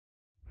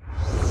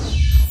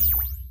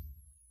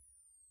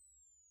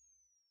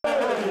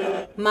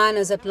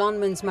Miners at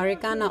Lonmin's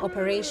Marikana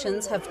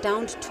operations have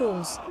downed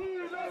tools.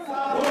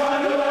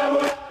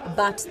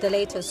 But the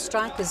latest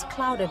strike is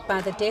clouded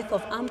by the death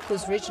of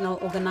Amcu's regional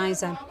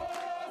organizer.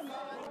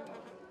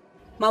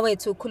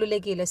 Mawethu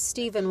Khululekile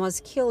Stephen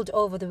was killed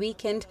over the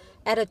weekend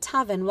at a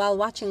tavern while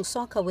watching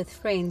soccer with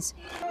friends.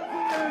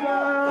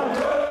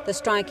 The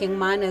striking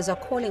miners are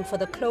calling for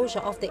the closure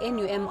of the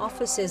NUM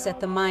offices at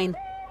the mine,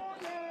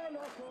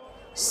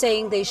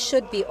 saying they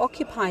should be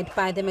occupied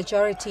by the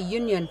majority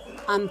union,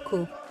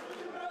 Amcu.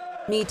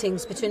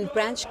 Meetings between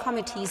branch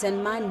committees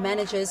and mine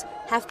managers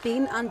have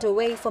been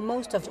underway for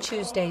most of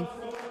Tuesday.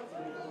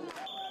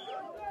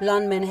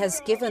 Lonmin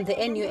has given the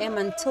NUM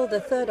until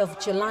the 3rd of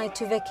July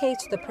to vacate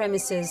the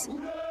premises,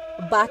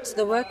 but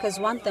the workers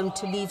want them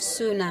to leave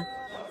sooner.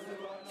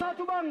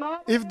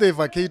 If they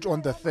vacate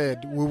on the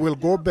 3rd, we will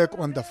go back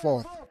on the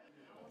 4th.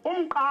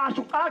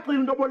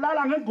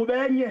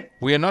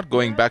 We are not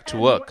going back to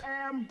work.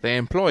 The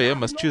employer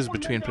must choose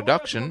between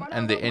production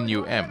and the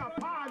NUM.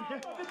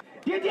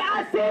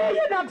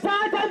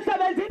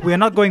 We are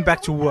not going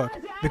back to work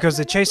because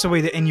they chase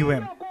away the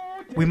NUM.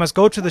 We must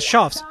go to the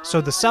shafts,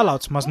 so the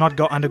sellouts must not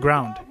go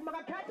underground.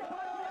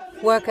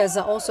 Workers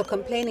are also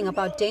complaining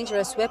about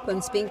dangerous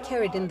weapons being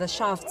carried in the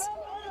shafts.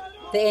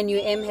 The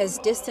NUM has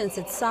distanced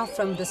itself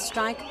from the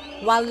strike,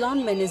 while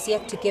Lonmin is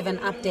yet to give an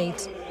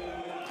update.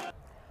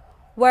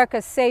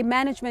 Workers say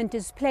management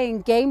is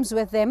playing games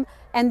with them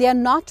and they are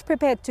not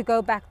prepared to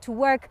go back to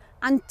work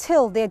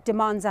until their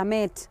demands are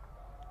met.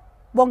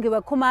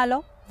 Bongiwe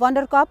Khumalo,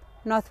 Vonderkop,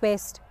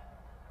 Northwest.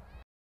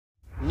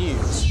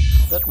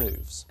 News that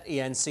moves.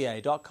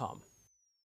 eNCA.com.